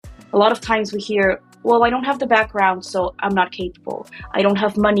A lot of times we hear, well, I don't have the background, so I'm not capable. I don't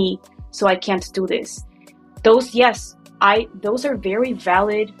have money, so I can't do this. Those are very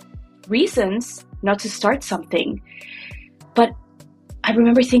valid reasons not to start something. But I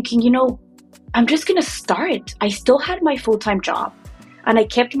remember thinking, I'm just going to start. I still had my full-time job, and I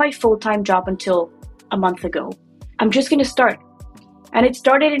kept my full-time job until a month ago. I'm just going to start. And it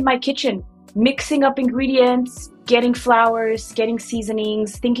started in my kitchen, mixing up ingredients, getting flours, getting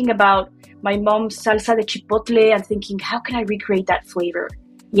seasonings, thinking about my mom's salsa de chipotle and thinking, how can I recreate that flavor?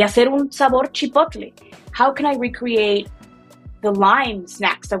 Y hacer un sabor chipotle. How can I recreate the lime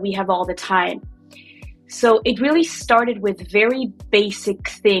snacks that we have all the time? So it really started with very basic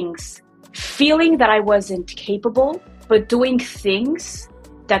things, feeling that I wasn't capable, but doing things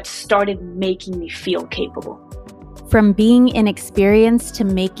that started making me feel capable. From being inexperienced to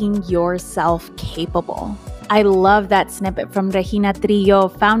making yourself capable. I love that snippet from Regina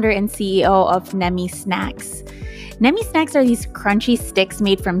Trillo, founder and CEO of Nemi Snacks. Nemi Snacks are these crunchy sticks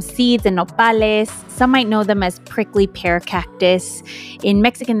made from seeds and nopales. Some might know them as prickly pear cactus in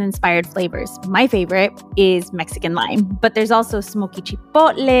Mexican-inspired flavors. My favorite is Mexican lime, but there's also smoky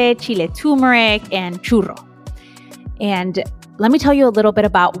chipotle, chile turmeric, and churro. And let me tell you a little bit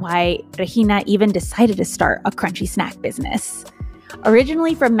about why Regina even decided to start a crunchy snack business.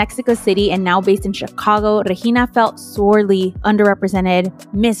 Originally from Mexico City and now based in Chicago, Regina felt sorely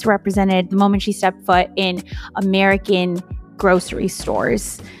underrepresented, misrepresented the moment she stepped foot in American grocery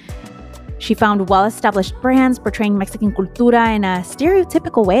stores. She found well-established brands portraying Mexican cultura in a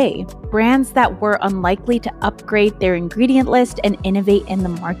stereotypical way, brands that were unlikely to upgrade their ingredient list and innovate in the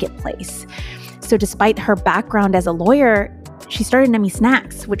marketplace. So despite her background as a lawyer, she started Nemi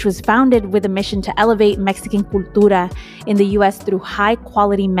Snacks, which was founded with a mission to elevate Mexican cultura in the U.S. through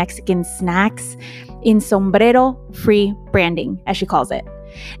high-quality Mexican snacks in sombrero-free branding, as she calls it.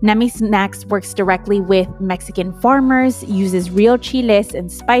 Nemi Snacks works directly with Mexican farmers, uses real chiles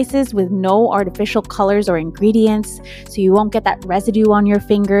and spices with no artificial colors or ingredients, so you won't get that residue on your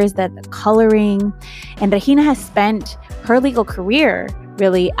fingers, that coloring. And Regina has spent her legal career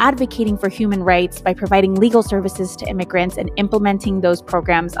really advocating for human rights by providing legal services to immigrants and implementing those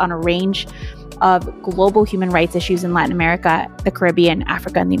programs on a range of global human rights issues in Latin America, the Caribbean,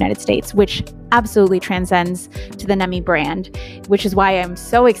 Africa, and the United States, which absolutely transcends to the Nemi brand, which is why I'm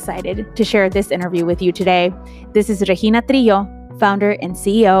so excited to share this interview with you today. This is Regina Trillo, founder and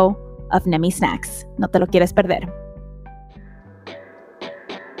CEO of Nemi Snacks. No te lo quieres perder.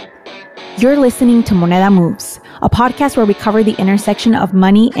 You're listening to Moneda Moves, a podcast where we cover the intersection of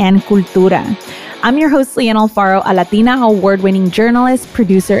money and cultura. I'm your host, Leanne Alfaro, a Latina award-winning journalist,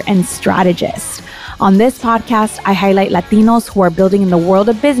 producer, and strategist. On this podcast, I highlight Latinos who are building in the world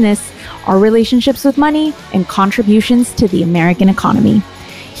of business, our relationships with money, and contributions to the American economy.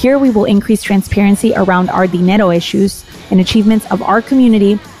 Here we will increase transparency around our dinero issues and achievements of our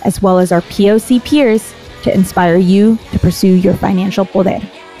community, as well as our POC peers, to inspire you to pursue your financial poder.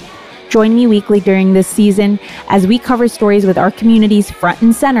 Join me weekly during this season as we cover stories with our communities front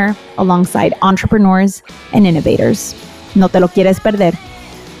and center alongside entrepreneurs and innovators. No te lo quieres perder.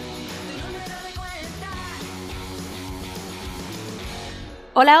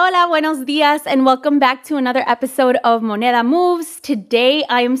 Hola, hola, buenos dias, and welcome back to another episode of Moneda Moves. Today,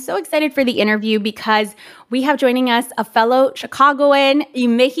 I am so excited for the interview because we have joining us a fellow Chicagoan y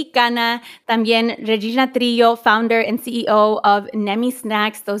Mexicana, también Regina Trillo, founder and CEO of Nemi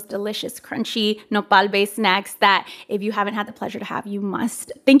Snacks, those delicious, crunchy, nopal-based snacks that if you haven't had the pleasure to have, you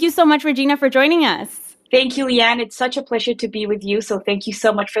must. Thank you so much, Regina, for joining us. Thank you, Leanne. It's such a pleasure to be with you. So thank you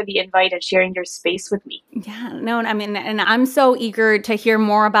so much for the invite and sharing your space with me. Yeah, no, I mean, and I'm so eager to hear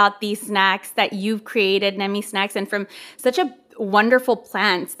more about these snacks that you've created, Nemi Snacks, and from such a wonderful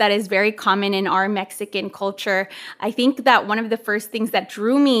plant that is very common in our Mexican culture. I think that one of the first things that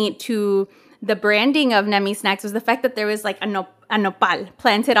drew me to the branding of Nemi Snacks was the fact that there was like a nopal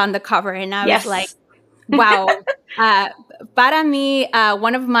planted on the cover. And I was like, wow. Para mí,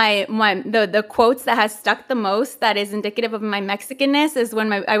 one of the quotes that has stuck the most that is indicative of my Mexicanness is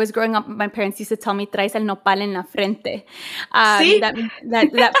when I was growing up, my parents used to tell me, traes el nopal en la frente.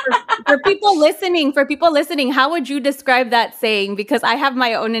 That for people listening, how would you describe that saying? Because I have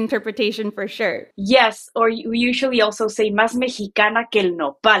my own interpretation for sure. Yes, or we usually also say más mexicana que el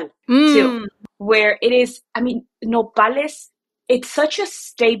nopal too, where it is, I mean, nopales, it's such a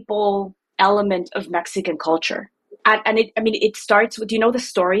staple element of Mexican culture. it starts with, do you know the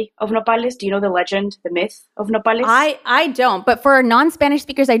story of nopales? Do you know the legend, the myth of nopales? I don't, but for non-Spanish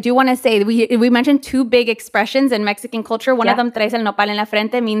speakers, I do want to say we mentioned two big expressions in Mexican culture. One of them, traes el nopal en la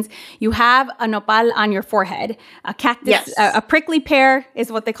frente, means you have a nopal on your forehead. A cactus, yes. a prickly pear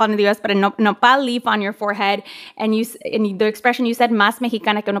is what they call it in the US, but a nopal leaf on your forehead. And the expression you said, más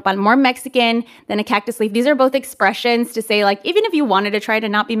mexicana que nopal, more Mexican than a cactus leaf. These are both expressions to say, like, even if you wanted to try to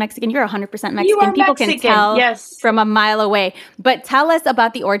not be Mexican, you're 100% Mexican. You are People Mexican, can tell yes. from a mile away. But tell us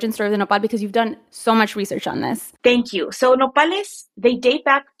about the origin story of the nopal, because you've done so much research on this. Thank you. So nopales, they date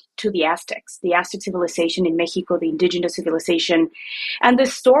back to the Aztec civilization in Mexico, the indigenous civilization. And the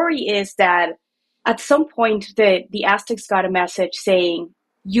story is that at some point, the Aztecs got a message saying,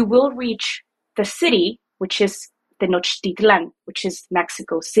 you will reach the city, which is Tenochtitlan, which is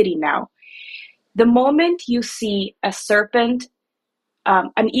Mexico City now. The moment you see a serpent,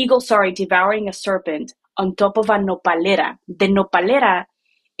 an eagle, devouring a serpent on top of a nopalera, the nopalera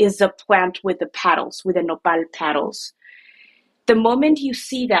is a plant with the petals, with the nopal petals. The moment you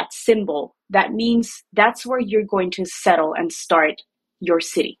see that symbol, that means that's where you're going to settle and start your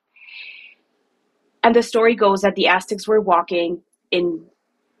city. And the story goes that the Aztecs were walking in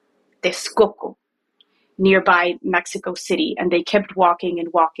Texcoco, nearby Mexico City, and they kept walking and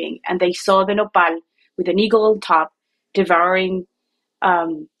walking, and they saw the nopal with an eagle on top devouring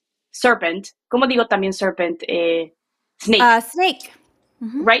serpent. ¿Cómo digo también serpent? Snake. Snake.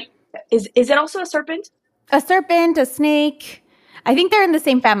 Mm-hmm. Right? Is it also a serpent? A serpent, a snake. I think they're in the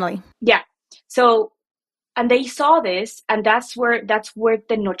same family. Yeah. So, and they saw this, and that's where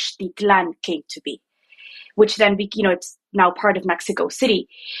Tenochtitlan came to be, which then, it's now part of Mexico City.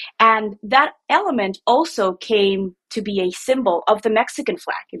 And that element also came to be a symbol of the Mexican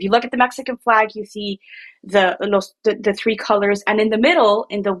flag. If you look at the Mexican flag, you see the three colors, and in the middle,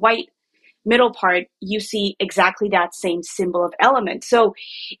 in the white middle part, you see exactly that same symbol of element. So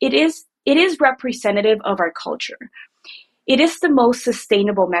it is representative of our culture. It is the most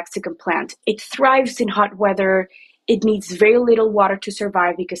sustainable Mexican plant. It thrives in hot weather. It needs very little water to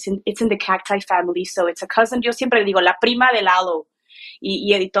survive because it's in the cacti family. So it's a cousin, yo siempre digo, la prima del aloe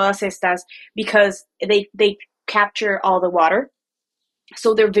y todas estas, because they capture all the water.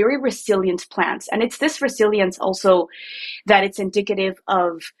 So they're very resilient plants. And it's this resilience also that it's indicative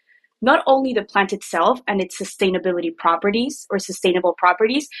of not only the plant itself and its sustainability properties or sustainable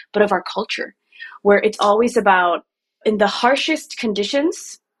properties, but of our culture, where it's always about, in the harshest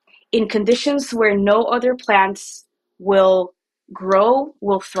conditions, in conditions where no other plants will grow,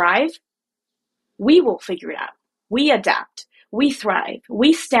 will thrive, we will figure it out. We adapt, we thrive,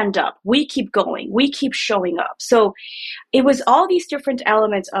 we stand up, we keep going, we keep showing up. So it was all these different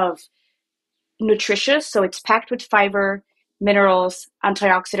elements of nutritious, so it's packed with fiber, minerals,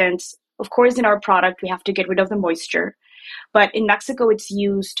 antioxidants. Of course, in our product, we have to get rid of the moisture. But in Mexico, it's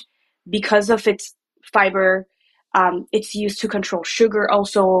used because of its fiber. It's used to control sugar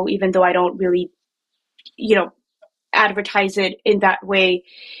also, even though I don't really, advertise it in that way.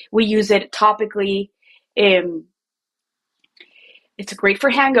 We use it topically. It's great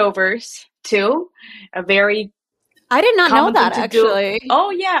for hangovers too. I did not know that, actually.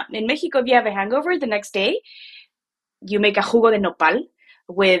 Oh, yeah. In Mexico, if you have a hangover the next day, you make a jugo de nopal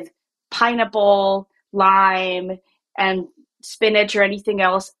with pineapple, lime, and spinach or anything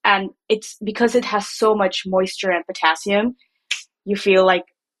else. And it's because it has so much moisture and potassium, you feel like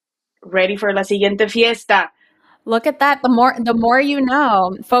ready for la siguiente fiesta. Look at that. The more you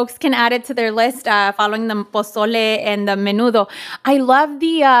know. Folks can add it to their list, following the pozole and the menudo. I love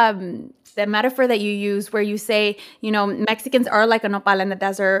the metaphor that you use where you say, Mexicans are like a nopal in the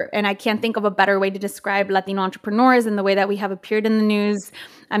desert. And I can't think of a better way to describe Latino entrepreneurs and the way that we have appeared in the news.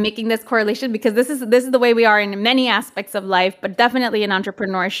 I'm making this correlation because this is the way we are in many aspects of life, but definitely in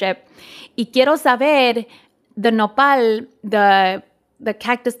entrepreneurship. Y quiero saber, the nopal, the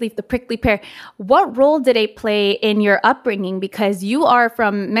cactus leaf, the prickly pear, what role did it play in your upbringing? Because you are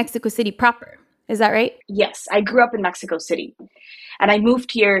from Mexico City proper. Is that right? Yes, I grew up in Mexico City. And I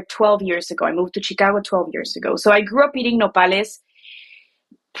moved here 12 years ago. I moved to Chicago 12 years ago. So I grew up eating nopales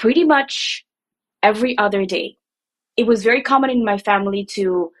pretty much every other day. It was very common in my family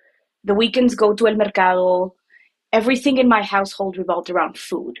to, the weekends, go to El Mercado. Everything in my household revolved around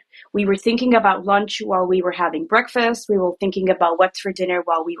food. We were thinking about lunch while we were having breakfast. We were thinking about what's for dinner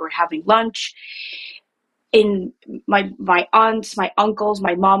while we were having lunch. In my aunts, my uncles,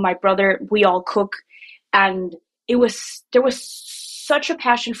 my mom, my brother, we all cook. And there was such a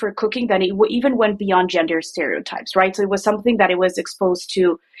passion for cooking that it even went beyond gender stereotypes, right? So it was something that it was exposed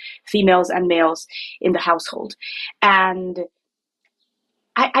to females and males in the household. And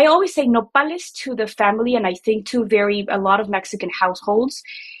I always say nopales to the family, and I think to a lot of Mexican households,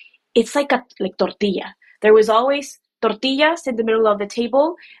 it's like tortilla. There was always tortillas in the middle of the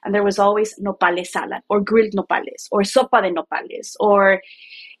table, and there was always nopales salad or grilled nopales or sopa de nopales or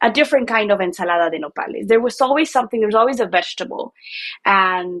a different kind of ensalada de nopales. There was always something. There was always a vegetable,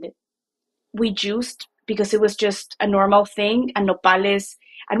 and we juiced because it was just a normal thing. And nopales,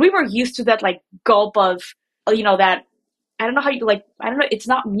 and we were used to that like gulp of that. I don't know how you like. I don't know. It's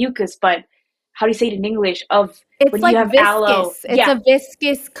not mucus, but how do you say it in English? Of It's when you like have aloe. viscous. It's Yeah. a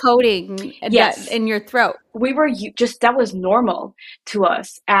viscous coating that Yes. in your throat. We were just that was normal to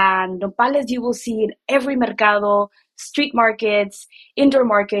us. And nopales you will see in every mercado, street markets, indoor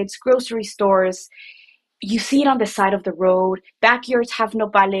markets, grocery stores. You see it on the side of the road. Backyards have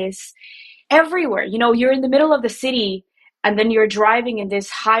nopales everywhere. You're in the middle of the city, and then you're driving in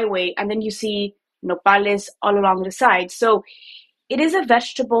this highway, and then you see nopales all along the side. So it is a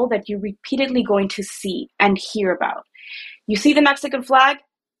vegetable that you're repeatedly going to see and hear about. You see the Mexican flag,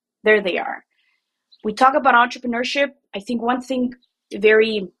 there they are. We talk about entrepreneurship. I think one thing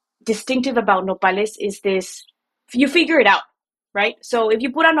very distinctive about nopales is this: you figure it out, right? So if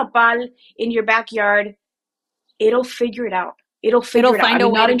you put a nopal in your backyard, it'll figure it out. It'll It'll figure it out. I find a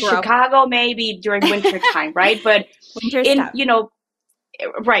mean, way not to in grow. Chicago, maybe during winter time, right? But Winter in, stuff.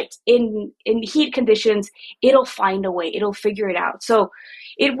 right, in heat conditions, it'll find a way. It'll figure it out. So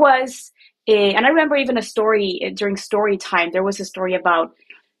it was, and I remember even a story during story time. There was a story about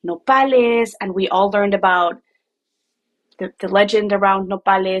nopales, and we all learned about the legend around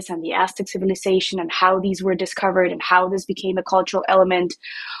nopales and the Aztec civilization and how these were discovered and how this became a cultural element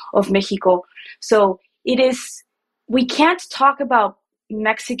of Mexico. So we can't talk about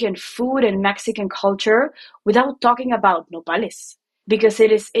Mexican food and Mexican culture without talking about nopales because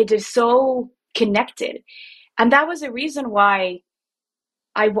it is so connected. And that was the reason why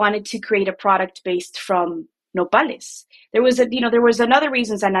I wanted to create a product based from nopales. There was another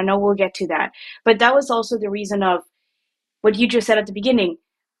reasons, and I know we'll get to that, but that was also the reason of what you just said at the beginning.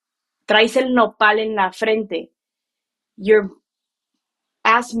 Traes el nopal en la frente. You're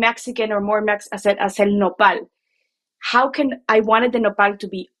as Mexican or more as el nopal. How can I wanted the nopal to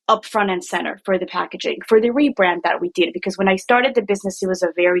be up front and center for the packaging, for the rebrand that we did, because when I started the business, it was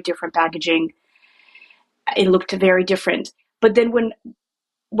a very different packaging. It looked very different. But then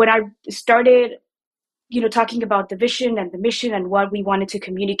when I started, talking about the vision and the mission and what we wanted to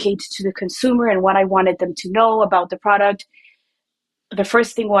communicate to the consumer and what I wanted them to know about the product, the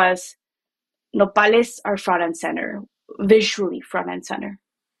first thing was nopales are front and center, visually front and center.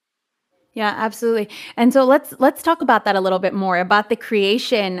 Yeah, absolutely. And so let's talk about that a little bit more about the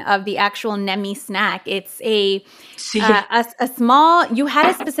creation of the actual Nemi snack. It's Sí. a small. You had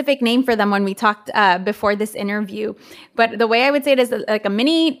a specific name for them when we talked before this interview, but the way I would say it is like a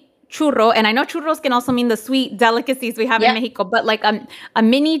mini churro, and I know churros can also mean the sweet delicacies we have in Yep. Mexico, but like a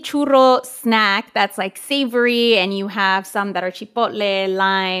mini churro snack that's like savory, and you have some that are chipotle,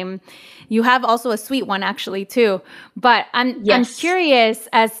 lime. You have also a sweet one actually too. But I'm Yes. curious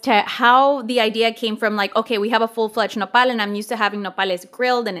as to how the idea came from like, okay, we have a full-fledged nopal and I'm used to having nopales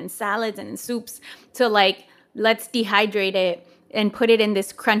grilled and in salads and in soups to like, let's dehydrate it and put it in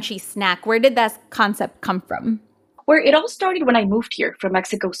this crunchy snack. Where did that concept come from? Where it all started when I moved here from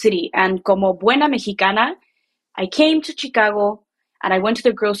Mexico City. And como buena mexicana, I came to Chicago and I went to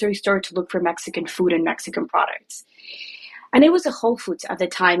the grocery store to look for Mexican food and Mexican products. And it was a Whole Foods at the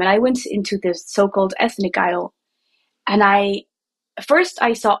time. And I went into this so called ethnic aisle. And first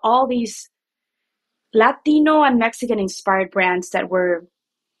I saw all these Latino and Mexican inspired brands that were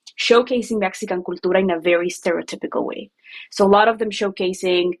showcasing Mexican cultura in a very stereotypical way. So a lot of them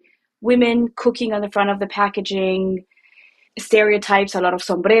showcasing women cooking on the front of the packaging, stereotypes, a lot of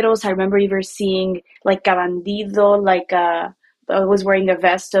sombreros. I remember even seeing like a bandido, was wearing a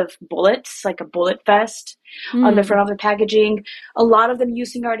vest of bullets, like a bullet vest on the Mm. front of the packaging. A lot of them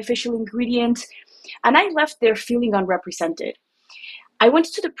using artificial ingredients. And I left there feeling unrepresented. I went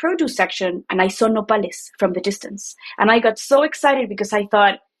to the produce section and I saw nopales from the distance. And I got so excited because I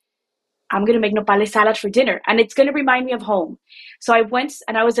thought, I'm going to make nopales salad for dinner and it's going to remind me of home. So I went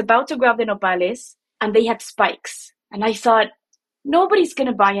and I was about to grab the nopales and they had spikes. And I thought, nobody's going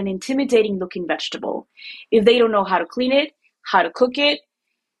to buy an intimidating looking vegetable if they don't know how to clean it, how to cook it.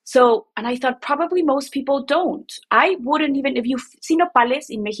 So, and I thought probably most people don't. I wouldn't even, if you've seen nopales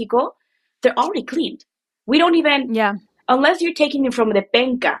in Mexico, they're already cleaned. We don't even, Yeah, unless you're taking them from the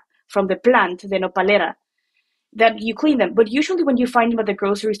penca, from the plant, the nopalera, that you clean them. But usually when you find them at the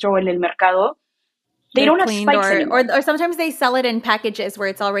grocery store or in el mercado, they they're don't have cleaned spikes anymore. or sometimes they sell it in packages where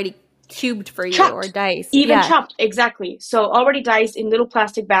it's already cubed for you chopped, or diced. even Yeah. chopped, exactly. So already diced in little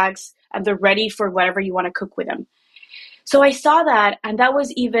plastic bags, and they're ready for whatever you want to cook with them. So I saw that, and that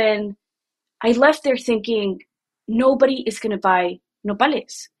was even, I left there thinking, nobody is going to buy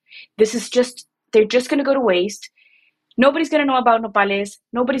nopales. This is just, they're just going to go to waste. Nobody's going to know about nopales.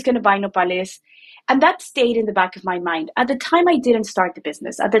 Nobody's going to buy nopales. And that stayed in the back of my mind. At the time, I didn't start the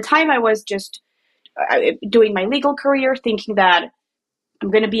business. At the time, I was just doing my legal career, thinking that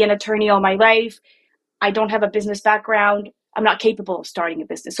I'm going to be an attorney all my life. I don't have a business background. I'm not capable of starting a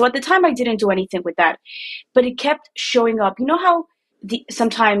business. So at the time, I didn't do anything with that. But it kept showing up. You know how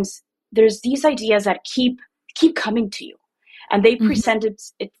sometimes there's these ideas that keep coming to you, and they present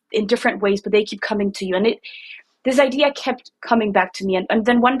it in different ways, but they keep coming to you. And this idea kept coming back to me. And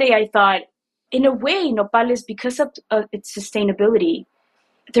then one day I thought, in a way, nopales, because of its sustainability,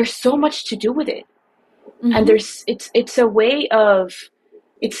 there's so much to do with it. And it's a way of,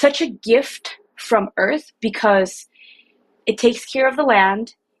 it's such a gift from Earth because it takes care of the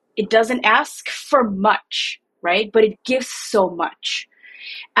land. It doesn't ask for much, right? But it gives so much.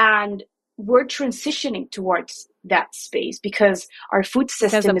 And we're transitioning towards that space because our food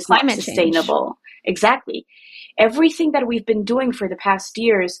system is not sustainable. Exactly. Everything that we've been doing for the past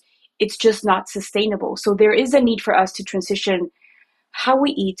years, it's just not sustainable. So there is a need for us to transition how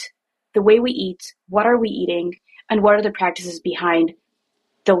we eat, the way we eat, what are we eating, and what are the practices behind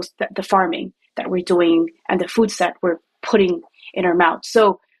the farming that we're doing and the foods that we're putting in our mouth.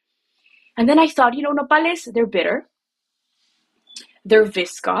 So, and then I thought, nopales, they're bitter, they're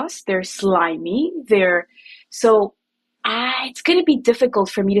viscous, they're slimy, so it's going to be difficult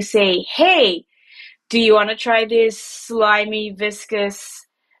for me to say, hey, do you want to try this slimy, viscous,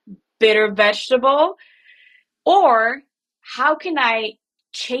 bitter vegetable? Or how can I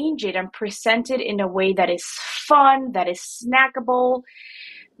change it and present it in a way that is fun, that is snackable?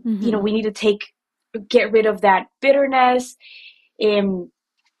 We need to get rid of that bitterness. And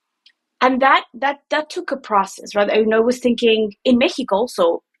that took a process, right? I was thinking in Mexico,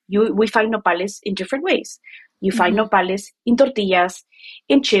 so we find nopales in different ways. You find nopales in tortillas,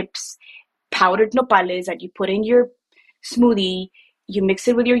 in chips, powdered nopales that you put in your smoothie, you mix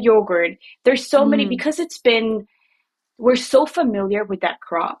it with your yogurt. There's so many, because we're so familiar with that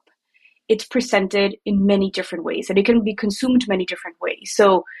crop. It's presented in many different ways, and it can be consumed many different ways.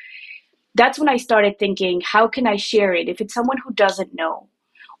 So that's when I started thinking, how can I share it? If it's someone who doesn't know,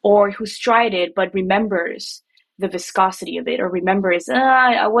 or who's tried it but remembers the viscosity of it, or remembers,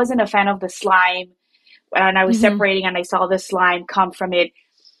 I wasn't a fan of the slime, and I was separating and I saw the slime come from it.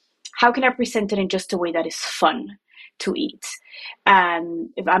 How can I present it in just a way that is fun to eat? And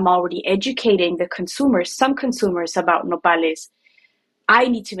if I'm already educating the consumers, some consumers, about nopales, I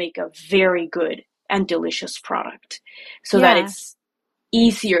need to make a very good and delicious product so that it's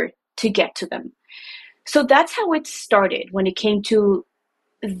easier to get to them. So that's how it started when it came to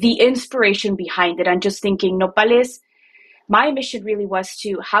the inspiration behind it. I'm just thinking, nopales, my mission really was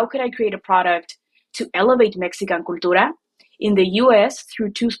how could I create a product to elevate Mexican cultura in the US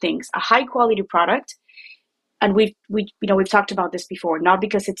through two things: a high quality product. And we've talked about this before. Not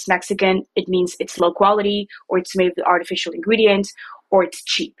because it's Mexican, it means it's low quality, or it's made with artificial ingredients, or it's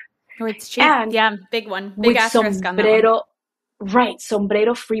cheap. And big one. Big with asterisk on that one. Right,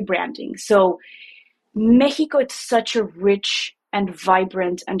 sombrero-free branding. So Mexico, it's such a rich and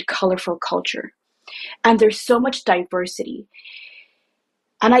vibrant and colorful culture. And there's so much diversity.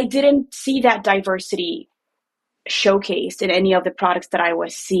 And I didn't see that diversity showcased in any of the products that I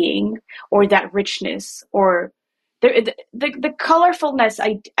was seeing, or that richness, or the colorfulness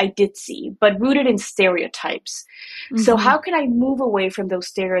I did see, but rooted in stereotypes. So how can I move away from those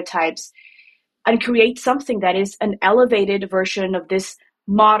stereotypes and create something that is an elevated version of this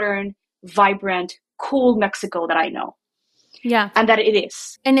modern, vibrant, cool Mexico that I know? Yeah. And that it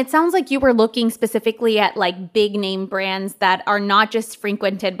is. And it sounds like you were looking specifically at like big name brands that are not just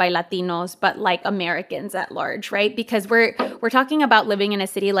frequented by Latinos, but like Americans at large, right? Because we're talking about living in a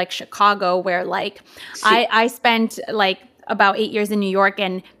city like Chicago, where like I spent like about 8 years in New York,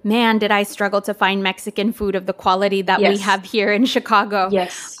 and man, did I struggle to find Mexican food of the quality that we have here in Chicago.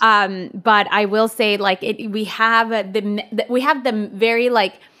 Yes. But I will say, like, we have the very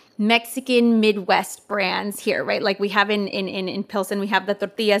like Mexican Midwest brands here, right? Like we have in Pilsen, we have the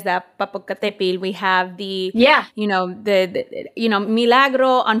tortillas, the papocatepil, we have the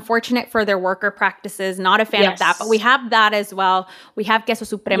Milagro, unfortunate for their worker practices, not a fan of that, but we have that as well. We have Queso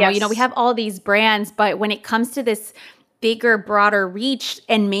Supremo, we have all these brands, but when it comes to this bigger, broader reach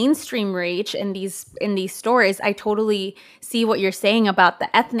and mainstream reach in these stores, I totally see what you're saying about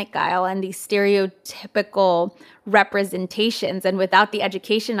the ethnic aisle and these stereotypical representations. And without the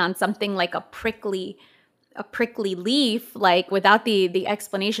education on something like a prickly leaf, like without the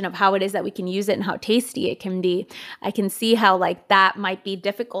explanation of how it is that we can use it and how tasty it can be, I can see how like that might be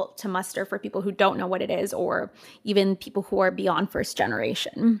difficult to muster for people who don't know what it is, or even people who are beyond first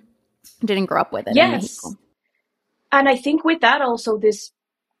generation, didn't grow up with it in Yes. Mexico. And I think with that also this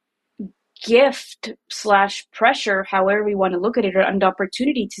gift slash pressure, however we want to look at it, and the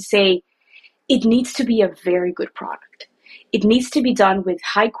opportunity to say it needs to be a very good product. It needs to be done with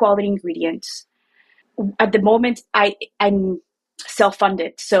high quality ingredients. At the moment, I'm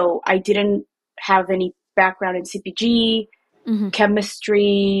self-funded, so I didn't have any background in CPG,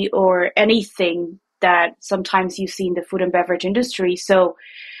 chemistry, or anything that sometimes you see in the food and beverage industry. So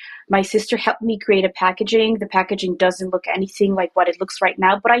my sister helped me create a packaging. The packaging doesn't look anything like what it looks right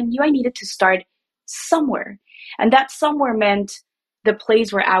now, but I knew I needed to start somewhere. And that somewhere meant the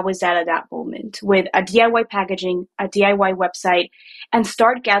place where I was at that moment, with a DIY packaging, a DIY website, and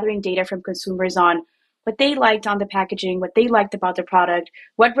start gathering data from consumers on what they liked on the packaging, what they liked about the product,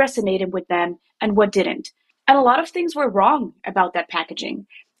 what resonated with them, and what didn't. And a lot of things were wrong about that packaging.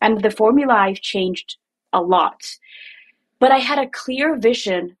 And the formula I've changed a lot. But I had a clear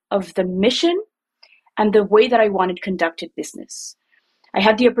vision of the mission and the way that I wanted conducted business. I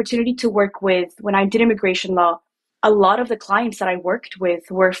had the opportunity to work with, when I did immigration law, a lot of the clients that I worked with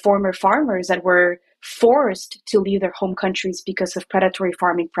were former farmers that were forced to leave their home countries because of predatory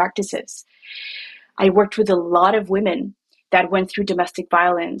farming practices. I worked with a lot of women that went through domestic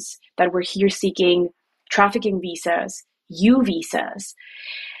violence, that were here seeking trafficking visas, U visas.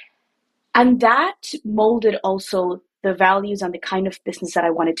 And that molded also the values and the kind of business that I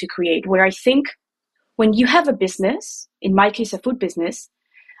wanted to create, where I think when you have a business, in my case, a food business,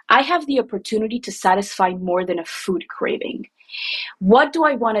 I have the opportunity to satisfy more than a food craving. What do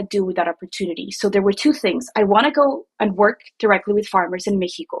I want to do with that opportunity? So there were two things. I want to go and work directly with farmers in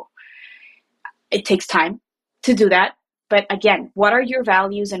Mexico. It takes time to do that. But again, what are your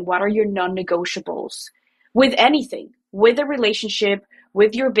values and what are your non-negotiables with anything, with a relationship,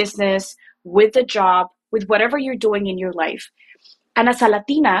 with your business, with a job, with whatever you're doing in your life? And as a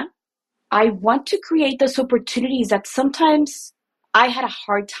Latina, I want to create those opportunities that sometimes I had a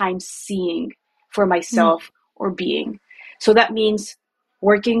hard time seeing for myself or being. So that means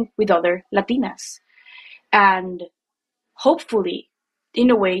working with other Latinas and hopefully, in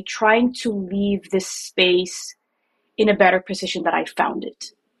a way, trying to leave this space in a better position that I found it.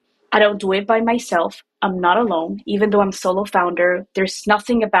 I don't do it by myself. I'm not alone. Even though I'm solo founder, there's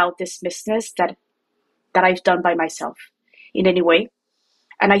nothing about this business that I've done by myself in any way.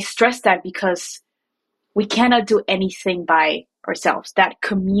 And I stress that because we cannot do anything by ourselves. That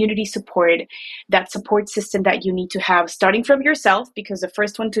community support, that support system that you need to have, starting from yourself, because the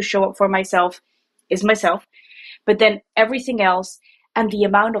first one to show up for myself is myself, but then everything else, and the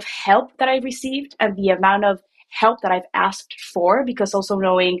amount of help that I've received and the amount of help that I've asked for, because also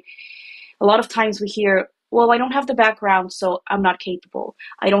knowing a lot of times we hear, well, I don't have the background, so I'm not capable.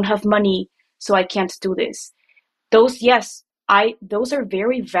 I don't have money, so I can't do this. Those are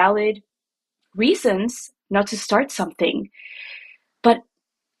very valid reasons not to start something. But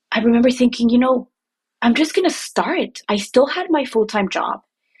I remember thinking, I'm just going to start. I still had my full-time job,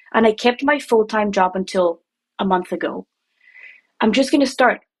 and I kept my full-time job until a month ago. I'm just going to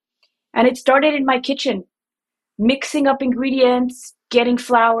start. And it started in my kitchen, mixing up ingredients, getting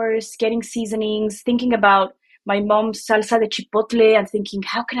flours, getting seasonings, thinking about my mom's salsa de chipotle and thinking,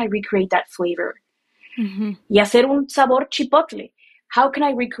 how can I recreate that flavor? Y hacer un sabor chipotle. How can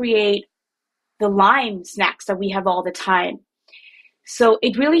I recreate the lime snacks that we have all the time? So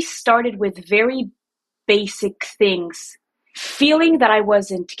it really started with very basic things, feeling that I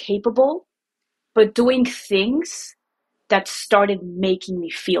wasn't capable, but doing things that started making me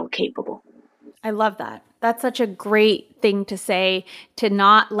feel capable. I love that. That's such a great thing to say, to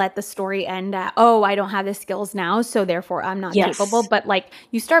not let the story end at, oh, I don't have the skills now, so therefore I'm not capable. But like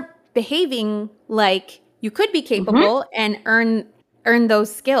you start behaving like you could be capable and earn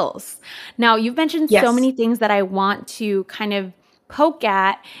those skills. Now, you've mentioned so many things that I want to kind of poke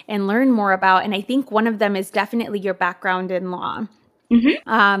at and learn more about. And I think one of them is definitely your background in law.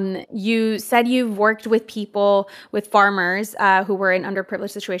 You said you've worked with people, with farmers who were in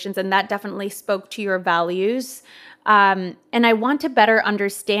underprivileged situations, and that definitely spoke to your values. And I want to better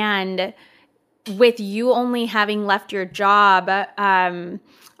understand with you only having left your job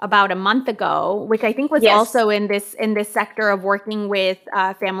about a month ago, which I think was Yes. also in this sector of working with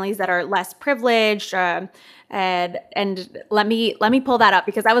families that are less privileged. And let me pull that up,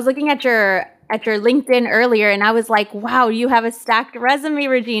 because I was looking at your LinkedIn earlier, and I was like, wow, you have a stacked resume,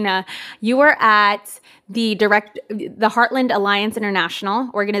 Regina. You were at the Heartland Alliance International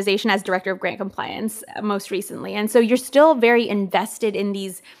organization as director of grant compliance most recently. And so you're still very invested in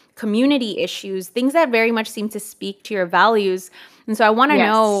these community issues, things that very much seem to speak to your values. And so I want to Yes.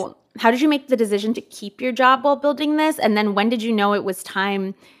 know, how did you make the decision to keep your job while building this? And then when did you know it was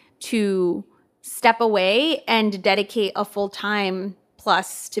time to step away and dedicate a full time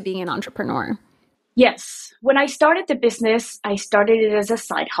plus to being an entrepreneur? Yes. When I started the business, I started it as a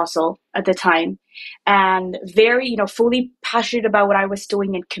side hustle at the time, and very, fully passionate about what I was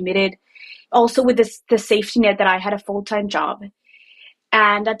doing and committed. Also with the safety net that I had a full-time job.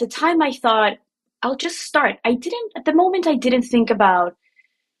 And at the time I thought, I'll just start. At the moment, I didn't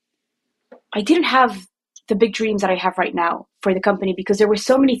have the big dreams that I have right now for the company, because there were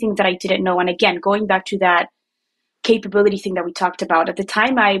so many things that I didn't know. And again, going back to that capability thing that we talked about, at the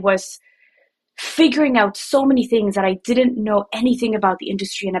time I was figuring out so many things that I didn't know anything about the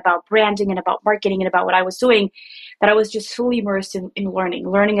industry and about branding and about marketing and about what I was doing, that I was just fully immersed in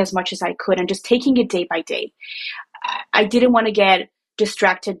learning as much as I could and just taking it day by day. I didn't want to get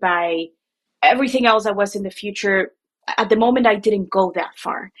distracted by everything else that was in the future. At the moment, I didn't go that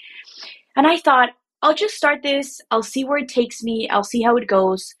far. And I thought, I'll just start this. I'll see where it takes me. I'll see how it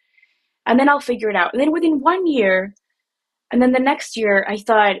goes. And then I'll figure it out. And then within 1 year, and then the next year, I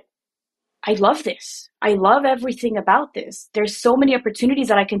thought, I love this. I love everything about this. There's so many opportunities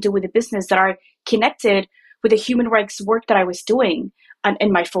that I can do with the business that are connected with the human rights work that I was doing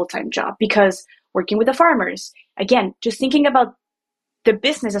in my full-time job, because working with the farmers, again, just thinking about the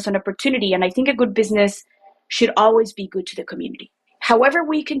business as an opportunity. And I think a good business should always be good to the community. However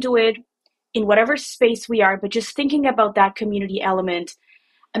we can do it, in whatever space we are, but just thinking about that community element.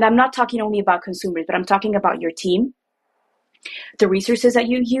 And I'm not talking only about consumers, but I'm talking about your team, the resources that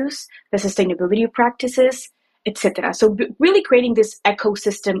you use, the sustainability practices, etc. So really creating this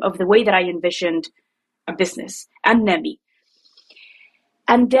ecosystem of the way that I envisioned a business and Nemi.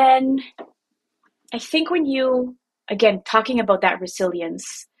 And then I think when you, again, talking about that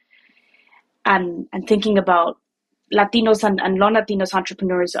resilience and thinking about Latinos and non-Latinos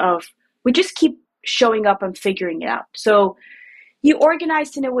entrepreneurs, of we just keep showing up and figuring it out. So you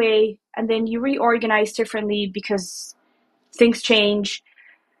organized in a way and then you reorganize differently because things change.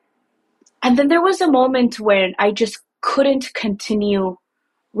 And then there was a moment when I just couldn't continue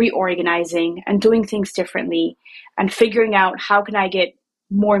reorganizing and doing things differently and figuring out how can I get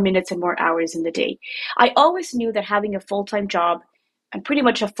more minutes and more hours in the day. I always knew that having a full-time job and pretty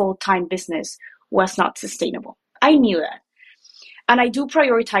much a full-time business was not sustainable. I knew that. And I do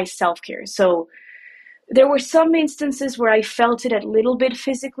prioritize self-care. So there were some instances where I felt it a little bit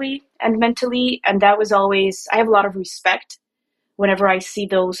physically and mentally, and that was always, I have a lot of respect whenever I see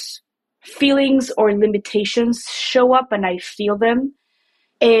those feelings or limitations show up and I feel them.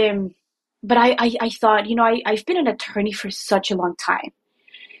 But I thought, I've been an attorney for such a long time.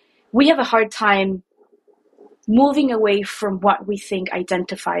 We have a hard time moving away from what we think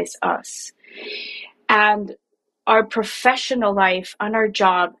identifies us. And our professional life and our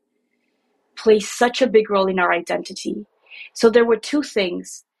job plays such a big role in our identity. So there were two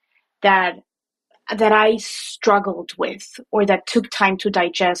things that I struggled with, or that took time to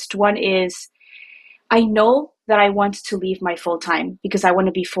digest. One is, I know that I want to leave my full time because I want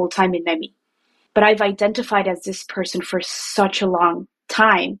to be full time in Nemi. But I've identified as this person for such a long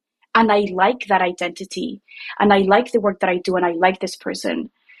time. And I like that identity. And I like the work that I do. And I like this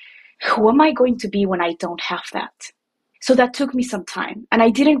person. Who am I going to be when I don't have that? So that took me some time. And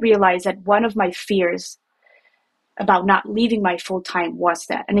I didn't realize that one of my fears about not leaving my full time was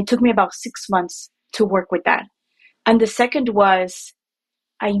that. And it took me about 6 months to work with that. And the second was,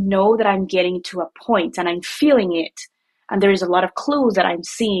 I know that I'm getting to a point and I'm feeling it. And there is a lot of clues that I'm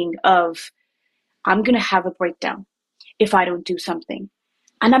seeing of, I'm going to have a breakdown if I don't do something.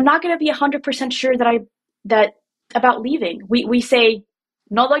 And I'm not going to be 100% sure that about leaving. We say,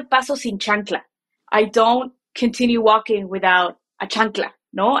 no doy paso sin chancla. I don't continue walking without a chancla,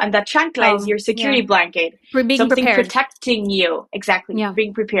 no? And that chancla is your security blanket. For being something prepared. Protecting you. Exactly. Yeah.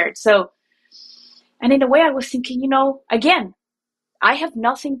 Being prepared. So, and in a way I was thinking, again, I have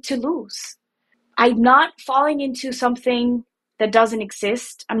nothing to lose. I'm not falling into something that doesn't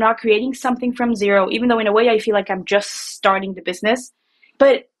exist. I'm not creating something from zero, even though in a way I feel like I'm just starting the business.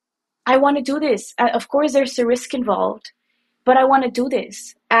 But I want to do this. Of course, there's a risk involved, but I want to do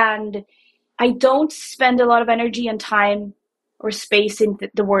this. And I don't spend a lot of energy and time or space in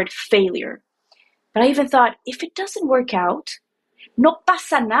the word failure. But I even thought, if it doesn't work out, no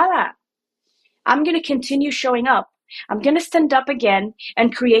pasa nada. I'm going to continue showing up. I'm going to stand up again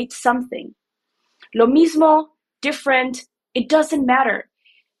and create something. Lo mismo, different, it doesn't matter.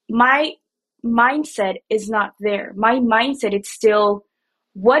 My mindset is not there. My mindset, it's still,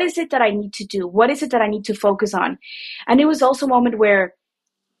 what is it that I need to do? What is it that I need to focus on? And it was also a moment where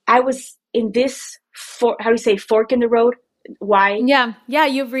I was in this, how do you say, fork in the road? Why? Yeah. Yeah.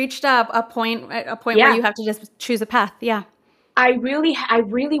 You've reached a point where Yeah. you have to just choose a path. Yeah. I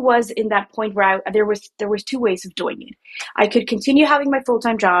really was in that point where there was two ways of doing it. I could continue having my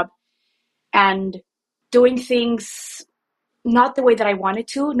full-time job and doing things not the way that I wanted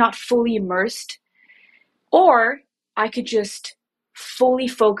to, not fully immersed, or I could just fully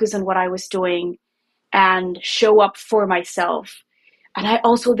focus on what I was doing and show up for myself. And I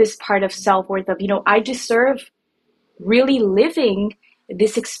also this part of self-worth of, I deserve really living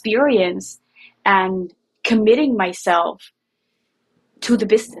this experience and committing myself to the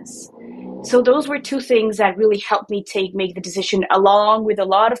business. So those were two things that really helped me make the decision, along with a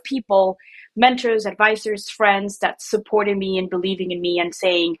lot of people, mentors, advisors, friends that supported me and believing in me and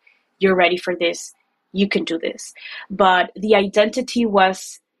saying, you're ready for this, you can do this. But the identity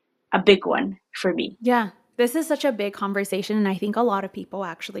was a big one for me. Yeah. This is such a big conversation. And I think a lot of people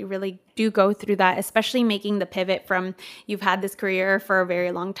actually really do go through that, especially making the pivot from you've had this career for a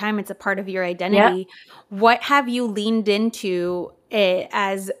very long time. It's a part of your identity. Yeah. What have you leaned into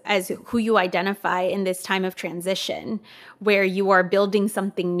as who you identify in this time of transition where you are building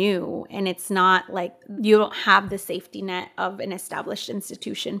something new and it's not like you don't have the safety net of an established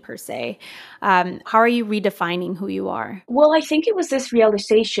institution per se? How are you redefining who you are? Well, I think it was this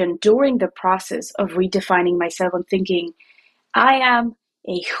realization during the process of redefining myself and thinking, I am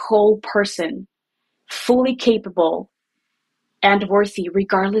a whole person, fully capable and worthy,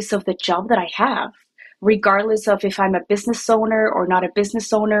 regardless of the job that I have, regardless of if I'm a business owner or not a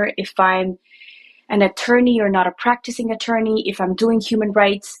business owner, if I'm an attorney or not a practicing attorney, if I'm doing human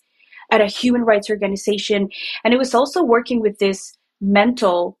rights at a human rights organization. And it was also working with this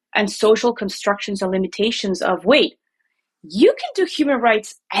mental and social constructions and limitations of, wait, you can do human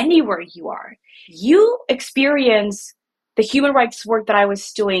rights anywhere you are. You experience the human rights work that I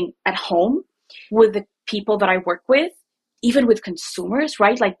was doing at home with the people that I work with, even with consumers,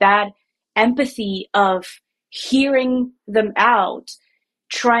 right? Like that empathy of hearing them out,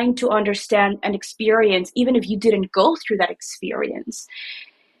 trying to understand and experience, even if you didn't go through that experience,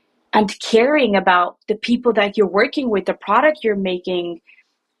 and caring about the people that you're working with, the product you're making.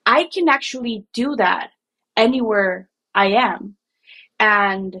 I can actually do that anywhere I am.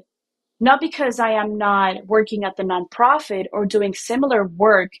 And not because I am not working at the nonprofit or doing similar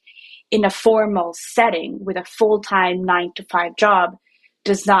work in a formal setting with a full-time 9-to-5 job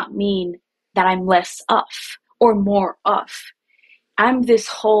does not mean that I'm less of or more of. I'm this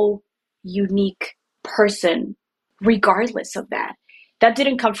whole unique person regardless of that. That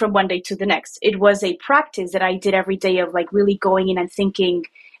didn't come from one day to the next. It was a practice that I did every day of like really going in and thinking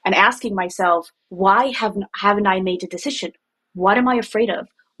and asking myself, why haven't I made a decision? What am I afraid of?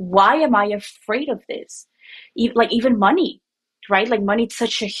 Why am I afraid of this? Like even money, right? Like money, it's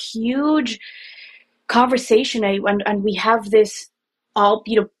such a huge conversation, and we have this all,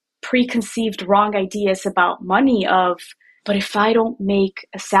 preconceived wrong ideas about money of, but if I don't make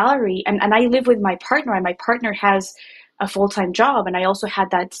a salary, and I live with my partner, and my partner has a full-time job, and I also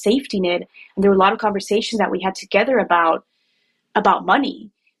had that safety net, and there were a lot of conversations that we had together about money,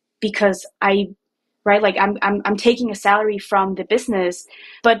 because right, like I'm taking a salary from the business,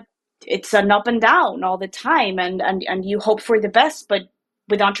 but it's an up and down all the time, and you hope for the best, but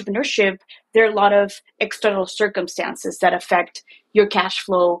with entrepreneurship, there are a lot of external circumstances that affect your cash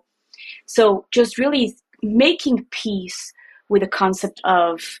flow. So just really making peace with the concept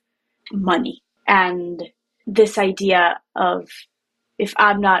of money and this idea of, if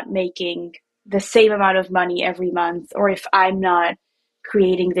I'm not making the same amount of money every month, or if I'm not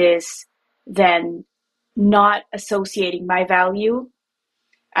creating this, then not associating my value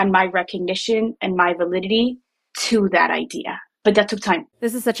and my recognition and my validity to that idea. But that took time.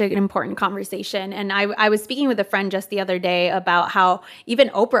 This is such an important conversation. And I was speaking with a friend just the other day about how even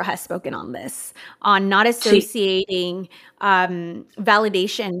Oprah has spoken on this, on not associating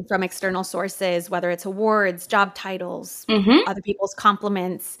validation from external sources, whether it's awards, job titles, other people's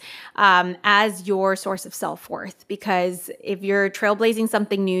compliments, as your source of self-worth. Because if you're trailblazing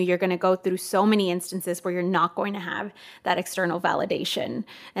something new, you're going to go through so many instances where you're not going to have that external validation.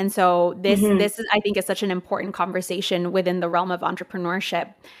 And so this is, I think, is such an important conversation within the realm of entrepreneurship.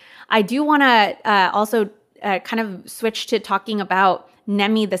 I do want to also kind of switch to talking about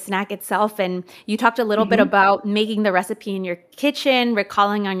Nemi, the snack itself. And you talked a little bit about making the recipe in your kitchen,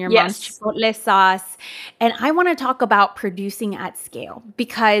 recalling on your mom's Yes. chipotle sauce. And I want to talk about producing at scale,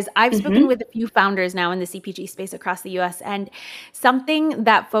 because I've spoken with a few founders now in the CPG space across the US. And something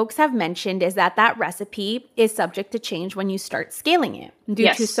that folks have mentioned is that that recipe is subject to change when you start scaling it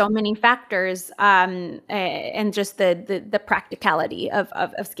due to so many factors, and just the practicality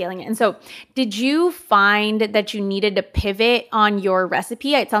of scaling it. And so did you find that you needed to pivot on your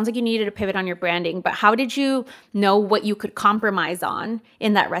recipe? It sounds like you needed to pivot on your branding, but how did you know what you could compromise on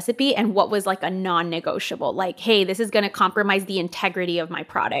in that recipe and what was like a non-negotiable? Like, hey, this is going to compromise the integrity of my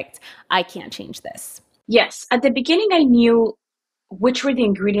product. I can't change this. Yes. At the beginning, I knew which were the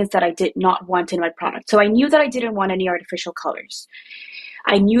ingredients that I did not want in my product. So I knew that I didn't want any artificial colors.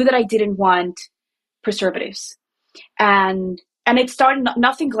 I knew that I didn't want preservatives. And it started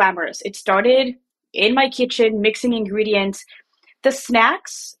nothing glamorous. It started in my kitchen, mixing ingredients. The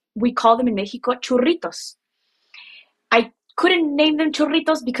snacks, we call them in Mexico churritos. I couldn't name them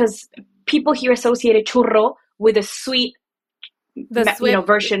churritos because people here associated churro with a sweet,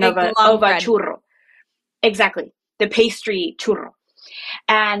 version of a churro. Exactly, the pastry churro.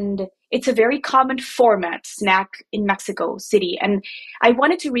 And it's a very common format snack in Mexico City. And I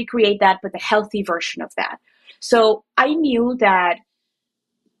wanted to recreate that, but the healthy version of that. So I knew that,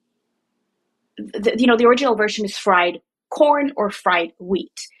 the original version is fried corn or fried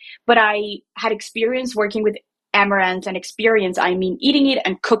wheat. But I had experience working with amaranth, and experience, I mean eating it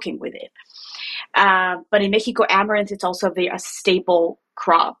and cooking with it. But in Mexico, amaranth, it's also a staple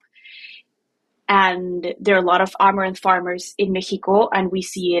crop. And there are a lot of amaranth farmers in Mexico, and we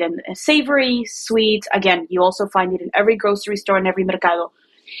see it in savory, sweet. Again, you also find it in every grocery store and every mercado.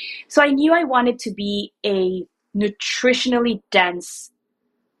 So I knew I wanted to be a nutritionally dense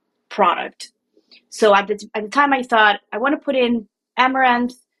product. So at the time, I thought, I want to put in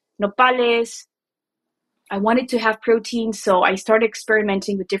amaranth, nopales. I wanted to have protein, so I started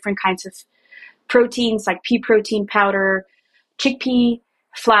experimenting with different kinds of proteins, like pea protein powder, chickpea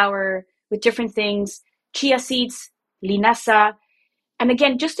flour, with different things, chia seeds, linaza. And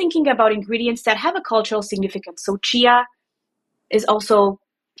again, just thinking about ingredients that have a cultural significance. So chia is also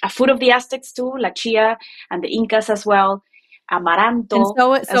a food of the Aztecs too, la chia, and the Incas as well. Amaranto.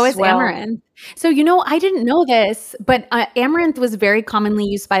 And so is amaranth. So, I didn't know this, but amaranth was very commonly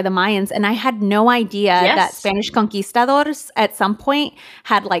used by the Mayans. And I had no idea that Spanish conquistadors at some point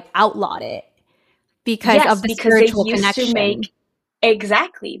had like outlawed it because of the spiritual connection.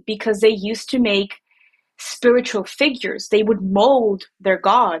 Exactly, because they used to make spiritual figures. They would mold their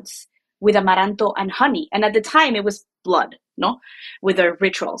gods with amaranto and honey. And at the time, it was blood, no, with their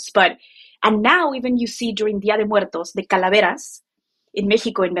rituals. And now even you see during Dia de Muertos, the calaveras, in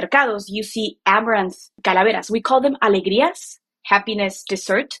Mexico, in mercados, you see amaranth calaveras. We call them alegrías, happiness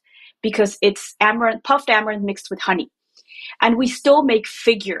dessert, because it's amaranth, puffed amaranth mixed with honey. And we still make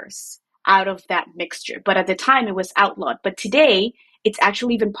figures out of that mixture. But at the time, it was outlawed. But today, it's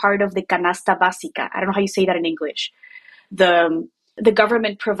actually even part of the canasta básica. I don't know how you say that in English. The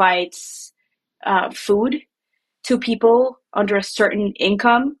government provides food to people under a certain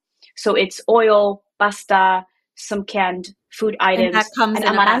income. So it's oil, pasta, some canned food items. And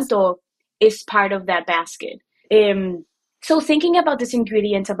amaranto is part of that basket. So thinking about this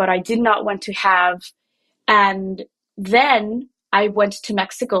ingredient, about I did not want to have, and then I went to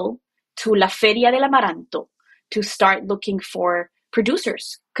Mexico to La Feria del Amaranto to start looking for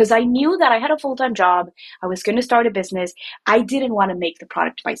producers, because I knew that I had a full-time job. I was going to start a business. I didn't want to make the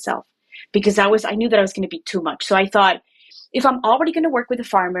product myself because I knew that I was going to be too much. So I thought, if I'm already going to work with the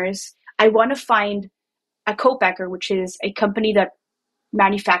farmers, I want to find a co-packer, which is a company that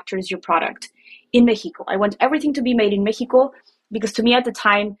manufactures your product in Mexico. I want everything to be made in Mexico because to me at the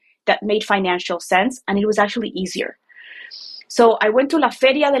time that made financial sense, and it was actually easier. So I went to La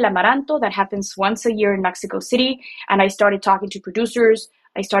Feria del Amaranto that happens once a year in Mexico City, and I started talking to producers.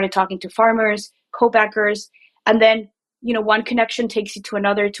 I started talking to farmers, co-packers, and then, one connection takes you to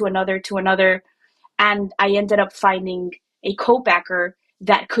another, to another, to another. And I ended up finding a co-packer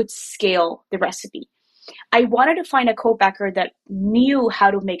that could scale the recipe. I wanted to find a co-packer that knew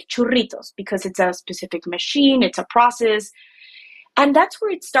how to make churritos because it's a specific machine, it's a process. And that's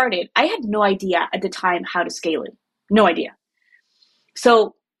where it started. I had no idea at the time how to scale it. No idea.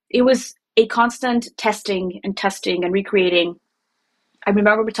 So it was a constant testing and recreating. I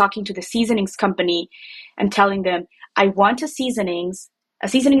remember talking to the seasonings company and telling them, I want a seasoning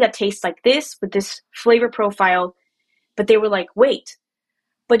that tastes like this with this flavor profile. But they were like, wait,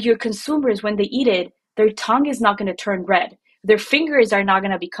 but your consumers, when they eat it, their tongue is not going to turn red. their fingers are not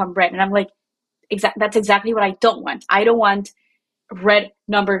going to become red. And I'm like, that's exactly what I don't want. I don't want red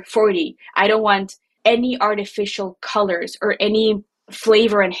number 40. I don't want any artificial colors or any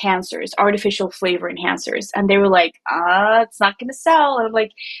artificial flavor enhancers. And they were like, it's not going to sell. And I'm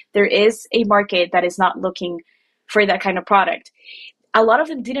like, there is a market that is not looking for that kind of product. A lot of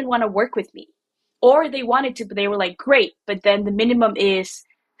them didn't want to work with me, or they wanted to, but they were like, great, but then the minimum is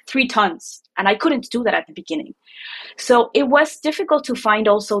 3 tons. And I couldn't do that at the beginning. So it was difficult to find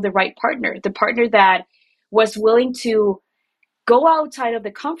also the right partner, the partner that was willing to go outside of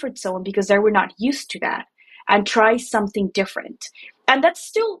the comfort zone because they were not used to that and try something different. And that's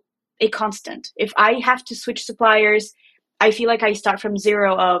still a constant. If I have to switch suppliers, I feel like I start from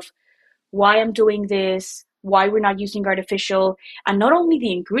zero of why I'm doing this, why we're not using artificial, and not only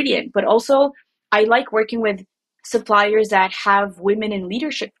the ingredient, but also I like working with suppliers that have women in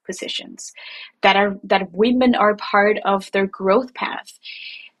leadership positions, that women are part of their growth path.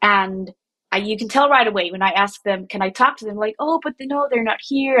 And you can tell right away when I ask them, can I talk to them? Like, oh, but no, they're not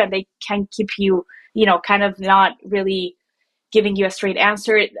here, and they can keep you, kind of not really giving you a straight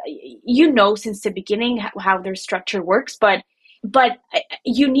answer. Since the beginning how their structure works, but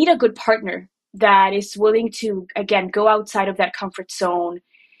you need a good partner that is willing to, again, go outside of that comfort zone,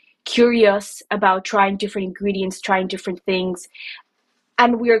 curious about trying different ingredients, trying different things.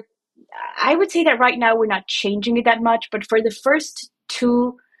 And I would say that right now we're not changing it that much, but for the first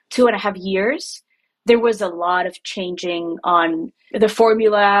 2.5 years, there was a lot of changing on the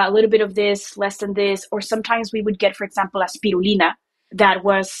formula, a little bit of this, less than this, or sometimes we would get, for example, a spirulina that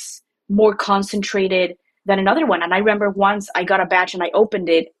was more concentrated than another one. And I remember once I got a batch and I opened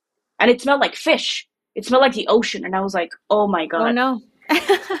it and it smelled like fish. It smelled like the ocean. And I was like, oh my God. Oh no.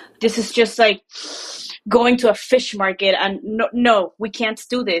 This is just like going to a fish market, and no, we can't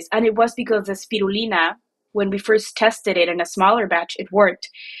do this. And it was because the spirulina, when we first tested it in a smaller batch, it worked,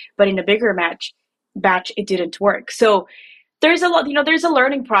 but in a bigger batch, it didn't work. So there's a lot, there's a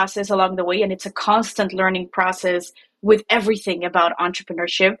learning process along the way, and it's a constant learning process with everything about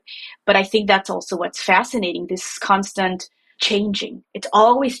entrepreneurship. But I think that's also what's fascinating, this constant changing. It's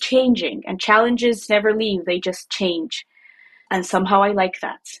always changing, and challenges never leave, they just change. And somehow I like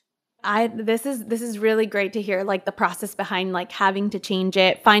that. This is really great to hear, like the process behind like having to change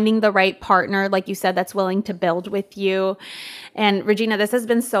it, finding the right partner, like you said, that's willing to build with you. And Regina, this has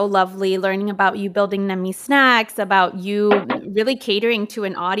been so lovely learning about you building Nemi Snacks, about you really catering to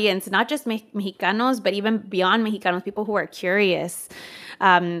an audience, not just Mexicanos, but even beyond Mexicanos, people who are curious,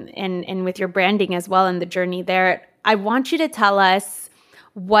 and with your branding as well and the journey there. I want you to tell us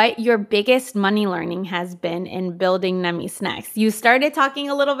what your biggest money learning has been in building Nemi Snacks. You started talking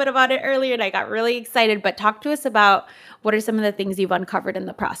a little bit about it earlier and I got really excited, but talk to us about what are some of the things you've uncovered in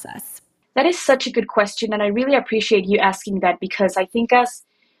the process. That is such a good question, and I really appreciate you asking that, because I think as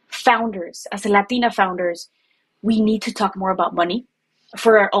founders, as Latina founders, we need to talk more about money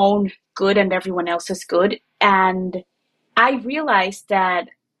for our own good and everyone else's good. And I realized that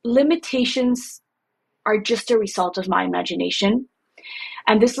limitations are just a result of my imagination.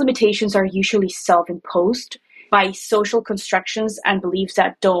 And these limitations are usually self-imposed by social constructions and beliefs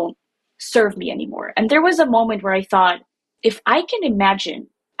that don't serve me anymore. And there was a moment where I thought, if I can imagine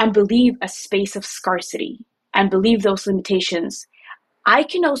and believe a space of scarcity and believe those limitations, I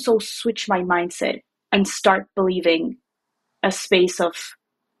can also switch my mindset and start believing a space of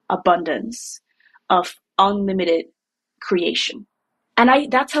abundance, of unlimited creation.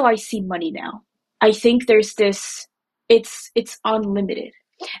 And that's how I see money now. I think there's this, it's unlimited.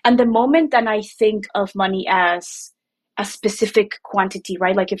 And the moment that I think of money as a specific quantity,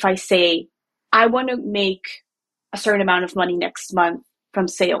 right? Like if I say, I want to make a certain amount of money next month from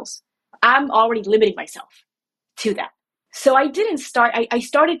sales, I'm already limiting myself to that. So I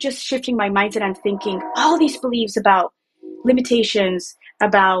started just shifting my mindset and thinking all these beliefs about limitations,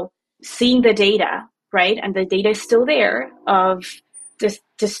 about seeing the data, right? And the data is still there of this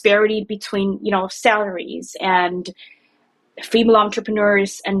disparity between, salaries, and female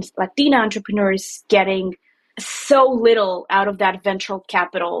entrepreneurs and Latina entrepreneurs getting so little out of that venture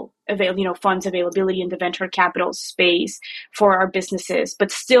capital, funds availability in the venture capital space for our businesses.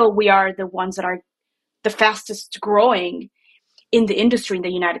 But still, we are the ones that are the fastest growing in the industry in the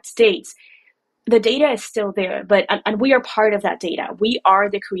United States. The data is still there, and we are part of that data. We are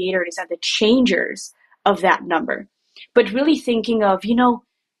the creators and the changers of that number. But really thinking of,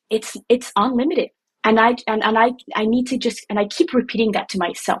 it's unlimited. And I need to and I keep repeating that to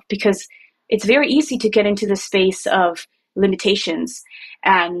myself, because it's very easy to get into the space of limitations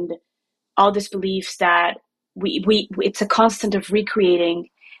and all these beliefs that it's a constant of recreating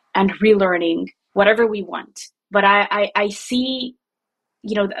and relearning whatever we want. But I see,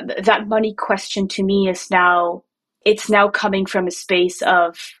 that money question to me it's now coming from a space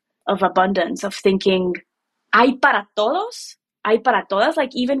of abundance, of thinking, hay para todos, hay para todas.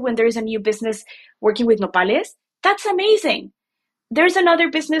 Like even when there's a new business working with nopales, that's amazing. There's another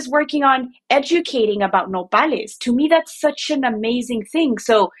business working on educating about nopales. To me, that's such an amazing thing.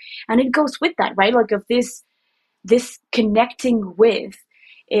 So, and it goes with that, right? Like of this connecting with,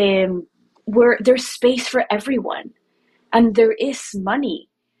 where there's space for everyone and there is money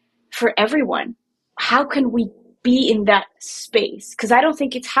for everyone. How can we be in that space? Because I don't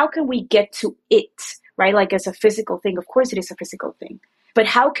think it's how can we get to it, right? Like as a physical thing. Of course it is a physical thing. But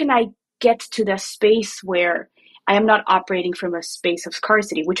how can I get to the space where I am not operating from a space of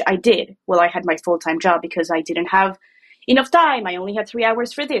scarcity, which I did. Well, I had my full-time job because I didn't have enough time. I only had 3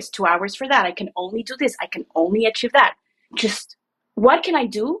 hours for this, 2 hours for that. I can only do this. I can only achieve that. Just what can I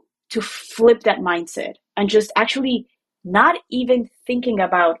do to flip that mindset and just actually not even thinking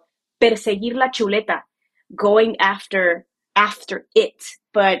about perseguir la chuleta, going after it.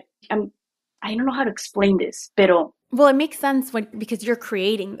 But I don't know how to explain this, pero... Well, it makes sense because you're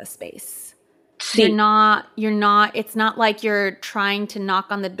creating the space. Sí. You're not, it's not like you're trying to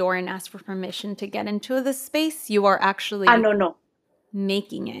knock on the door and ask for permission to get into the space. You are actually no.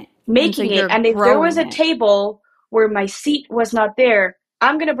 making it. Making it. And if there was a table where my seat was not there,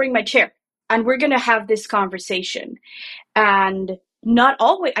 I'm going to bring my chair and we're going to have this conversation. And not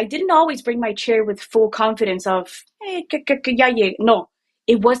always, I didn't always bring my chair with full confidence of, hey, no,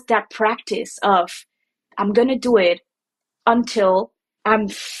 it was that practice of, I'm going to do it until I'm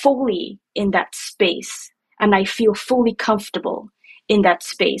fully in that space and I feel fully comfortable in that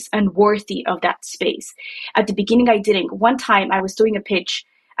space and worthy of that space. At the beginning, I didn't. One time I was doing a pitch,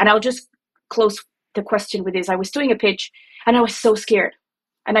 and I'll just close the question with this. I was doing a pitch and I was so scared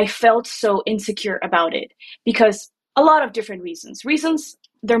and I felt so insecure about it because a lot of different reasons.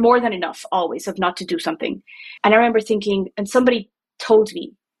 They're more than enough always of not to do something. And I remember thinking, and somebody told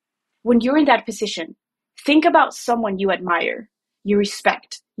me, when you're in that position, think about someone you admire, you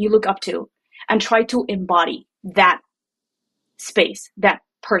respect, you look up to, and try to embody that space, that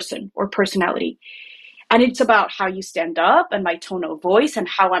person or personality. And it's about how you stand up and my tone of voice and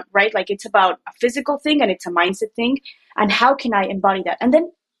how I'm right. Like it's about a physical thing and it's a mindset thing. And how can I embody that? And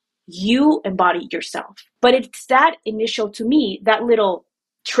then you embody yourself. But it's that initial, to me, that little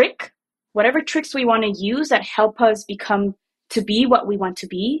trick, whatever tricks we want to use that help us become to be what we want to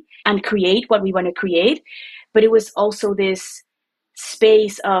be and create what we want to create. But it was also this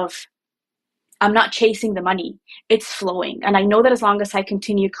space of, I'm not chasing the money, it's flowing. And I know that as long as I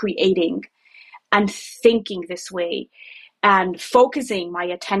continue creating and thinking this way and focusing my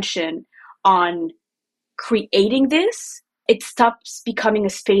attention on creating this, it stops becoming a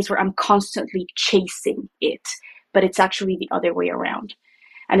space where I'm constantly chasing it, but it's actually the other way around.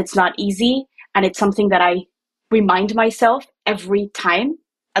 And it's not easy. And it's something that I remind myself every time.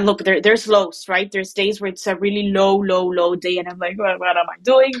 And look, there's lows, right? There's days where it's a really low day. And I'm like, what am I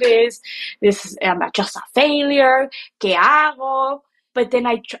doing this? I'm just a failure. ¿Qué hago? But then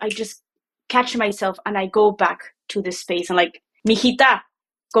I just catch myself and I go back to this space and like, mijita,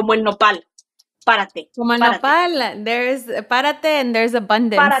 como el nopal. Párate. Como el nopal, there's párate and there's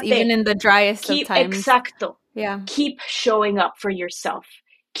abundance, párate. Even in the driest of times. Exacto. Yeah. Keep showing up for yourself.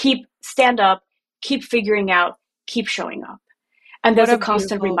 Stand up, keep figuring out, keep showing up. And that's a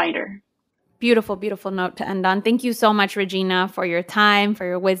constant reminder. Beautiful, beautiful note to end on. Thank you so much, Regina, for your time, for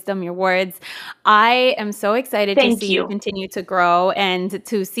your wisdom, your words. I am so excited to see you continue to grow and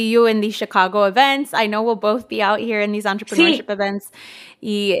to see you in these Chicago events. I know we'll both be out here in these entrepreneurship events.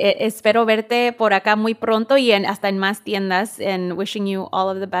 Y espero verte por acá muy pronto y hasta en más tiendas, and wishing you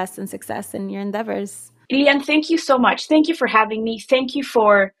all of the best and success in your endeavors. Lian, thank you so much. Thank you for having me. Thank you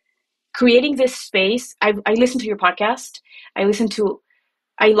for creating this space. I listen to your podcast. I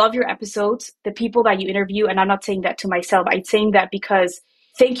love your episodes, the people that you interview, and I'm not saying that to myself. I'm saying that because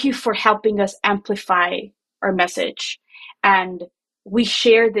thank you for helping us amplify our message. And we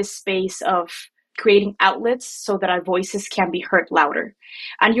share this space of creating outlets so that our voices can be heard louder.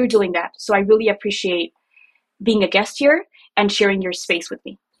 And you're doing that. So I really appreciate being a guest here and sharing your space with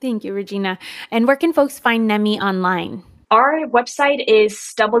me. Thank you, Regina. And where can folks find Nemi online? Our website is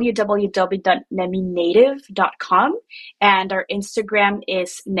www.neminative.com and our Instagram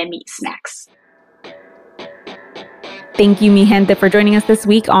is Nemi Snacks. Thank you, mi gente, for joining us this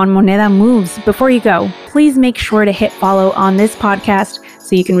week on Moneda Moves. Before you go, please make sure to hit follow on this podcast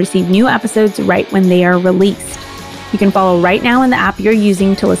so you can receive new episodes right when they are released. You can follow right now in the app you're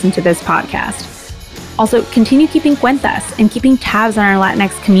using to listen to this podcast. Also, continue keeping cuentas and keeping tabs on our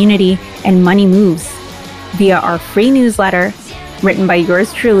Latinx community and Money Moves. via our free newsletter written by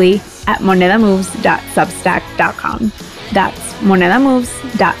yours truly at monedamoves.substack.com. That's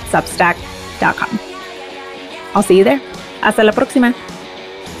monedamoves.substack.com. I'll see you there. Hasta la próxima.